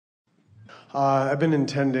I've been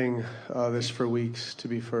intending this for weeks, to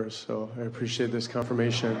be first, so I appreciate this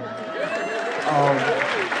confirmation.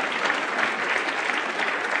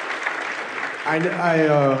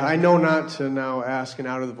 I know not to now ask an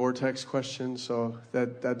out of the vortex question, so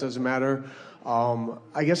that doesn't matter.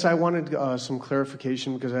 I guess I wanted some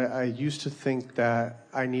clarification because I used to think that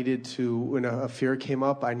I needed to, when a fear came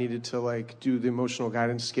up, I needed to do the emotional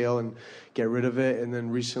guidance scale and get rid of it. And then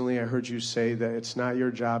recently I heard you say that it's not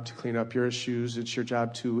your job to clean up your issues, it's your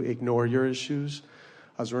job to ignore your issues.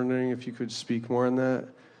 I was wondering if you could speak more on that.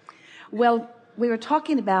 Well, we were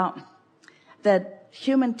talking about the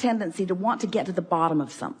human tendency to want to get to the bottom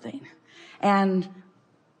of something. And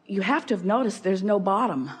you have to have noticed there's no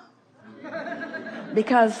bottom.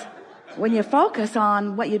 Because when you focus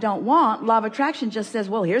on what you don't want, law of attraction just says,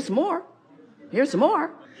 well, here's some more. Here's some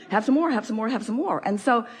more. Have some more, have some more, have some more. And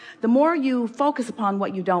so the more you focus upon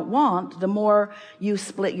what you don't want, the more you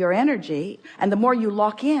split your energy, and the more you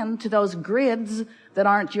lock in to those grids that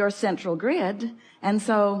aren't your central grid. And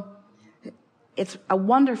so it's a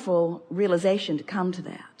wonderful realization to come to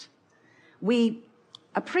that. We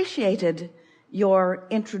appreciated your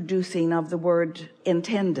introducing of the word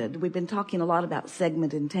intended. We've been talking a lot about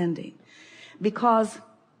segment intending because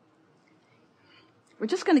we're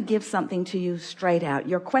just going to give something to you straight out.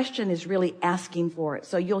 Your question is really asking for it,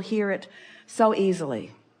 so you'll hear it so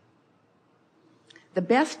easily. The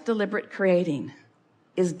best deliberate creating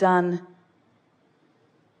is done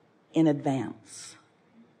in advance,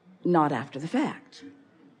 not after the fact.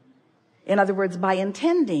 In other words, by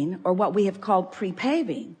intending, or what we have called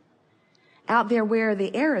pre-paving, out there where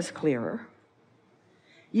the air is clearer,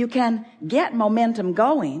 you can get momentum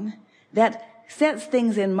going that sets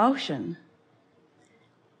things in motion.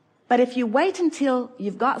 But if you wait until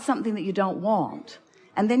you've got something that you don't want,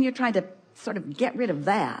 and then you're trying to sort of get rid of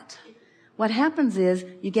that, what happens is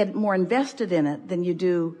you get more invested in it than you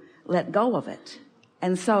do let go of it.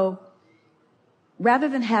 And so rather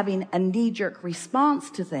than having a knee-jerk response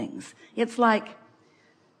to things, it's like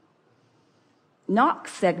not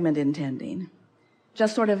segment intending,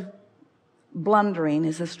 just sort of blundering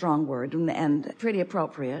is a strong word and pretty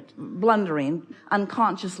appropriate, blundering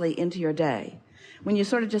unconsciously into your day. When you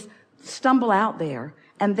sort of just stumble out there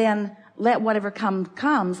and then let whatever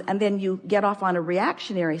comes, and then you get off on a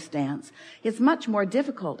reactionary stance, it's much more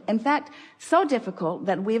difficult. In fact, so difficult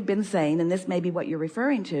that we've been saying, and this may be what you're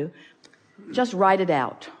referring to, just write it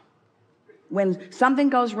out. When something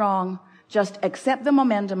goes wrong, just accept the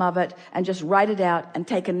momentum of it and just write it out and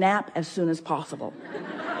take a nap as soon as possible.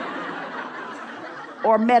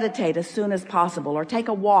 Or meditate as soon as possible, or take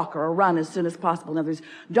a walk or a run as soon as possible. In other words,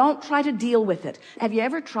 don't try to deal with it. Have you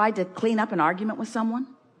ever tried to clean up an argument with someone?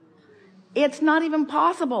 It's not even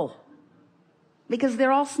possible because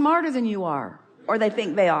they're all smarter than you are, or they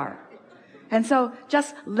think they are. And so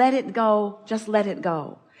just let it go, just let it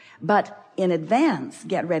go. But in advance,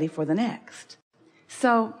 get ready for the next.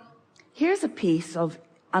 So here's a piece of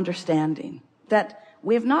understanding that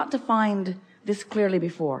we have not defined this clearly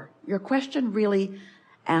before. Your question really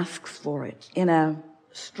asks for it in a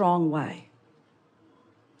strong way.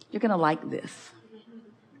 You're going to like this.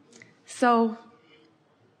 So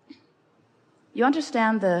you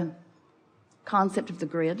understand the concept of the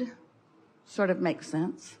grid? Sort of makes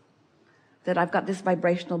sense. That I've got this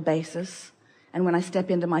vibrational basis, and when I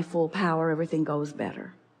step into my full power, everything goes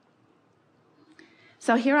better.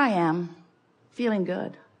 So here I am, feeling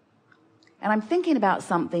good. And I'm thinking about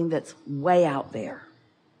something that's way out there.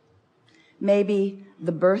 Maybe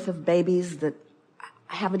the birth of babies that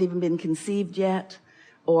haven't even been conceived yet,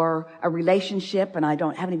 or a relationship and I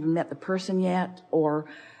haven't even met the person yet, or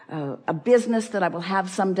a business that I will have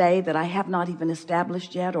someday that I have not even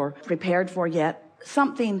established yet or prepared for yet.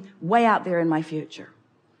 Something way out there in my future.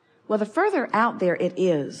 Well, the further out there it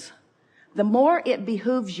is, the more it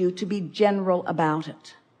behooves you to be general about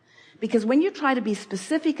it. Because when you try to be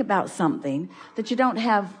specific about something that you don't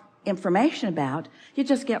have information about, you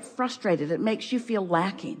just get frustrated. It makes you feel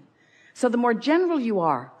lacking. So the more general you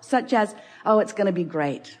are, such as, oh, it's going to be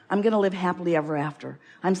great. I'm going to live happily ever after.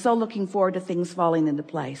 I'm so looking forward to things falling into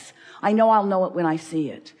place. I know I'll know it when I see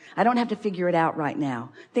it. I don't have to figure it out right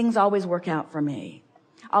now. Things always work out for me.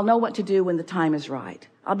 I'll know what to do when the time is right.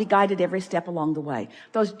 I'll be guided every step along the way.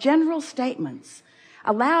 Those general statements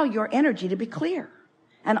allow your energy to be clear.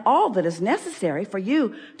 And all that is necessary for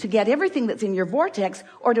you to get everything that's in your vortex,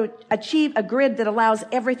 or to achieve a grid that allows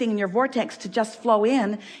everything in your vortex to just flow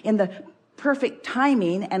in the perfect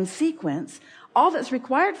timing and sequence, all that's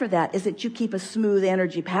required for that is that you keep a smooth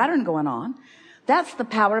energy pattern going on. That's the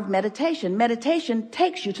power of meditation. Meditation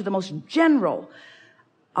takes you to the most general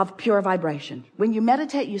of pure vibration. When you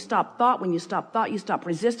meditate, you stop thought. When you stop thought, you stop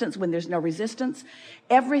resistance. When there's no resistance,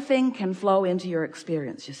 everything can flow into your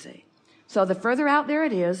experience, you see. So the further out there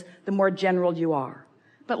it is, the more general you are.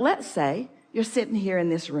 But let's say you're sitting here in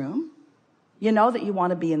this room. You know that you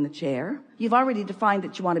want to be in the chair. You've already defined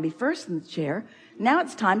that you want to be first in the chair. Now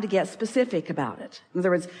it's time to get specific about it. In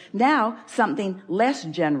other words, now something less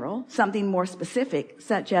general, something more specific,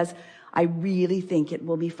 such as, I really think it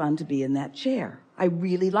will be fun to be in that chair. I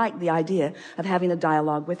really like the idea of having a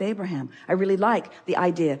dialogue with Abraham. I really like the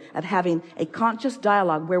idea of having a conscious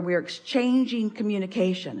dialogue where we're exchanging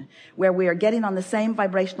communication, where we are getting on the same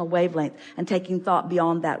vibrational wavelength and taking thought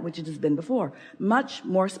beyond that which it has been before. Much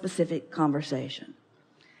more specific conversation.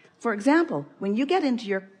 For example, when you get into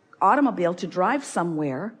your automobile to drive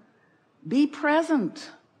somewhere, be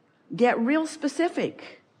present. Get real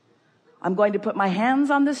specific. I'm going to put my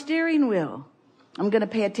hands on the steering wheel. I'm going to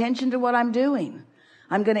pay attention to what I'm doing.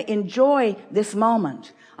 I'm going to enjoy this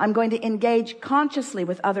moment. I'm going to engage consciously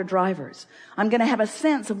with other drivers. I'm going to have a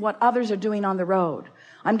sense of what others are doing on the road.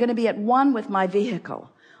 I'm going to be at one with my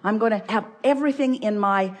vehicle. I'm going to have everything in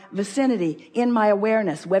my vicinity, in my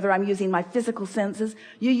awareness, whether I'm using my physical senses.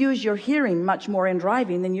 You use your hearing much more in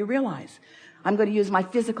driving than you realize. I'm going to use my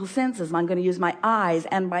physical senses. I'm going to use my eyes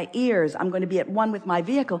and my ears. I'm going to be at one with my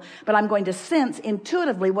vehicle, but I'm going to sense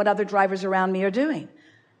intuitively what other drivers around me are doing.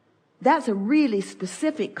 That's a really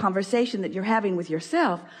specific conversation that you're having with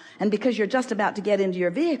yourself. And because you're just about to get into your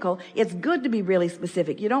vehicle, it's good to be really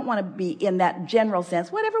specific. You don't want to be in that general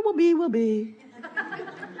sense. Whatever will be, will be.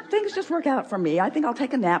 Things just work out for me. I think I'll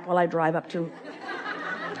take a nap while I drive up to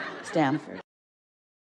Stanford.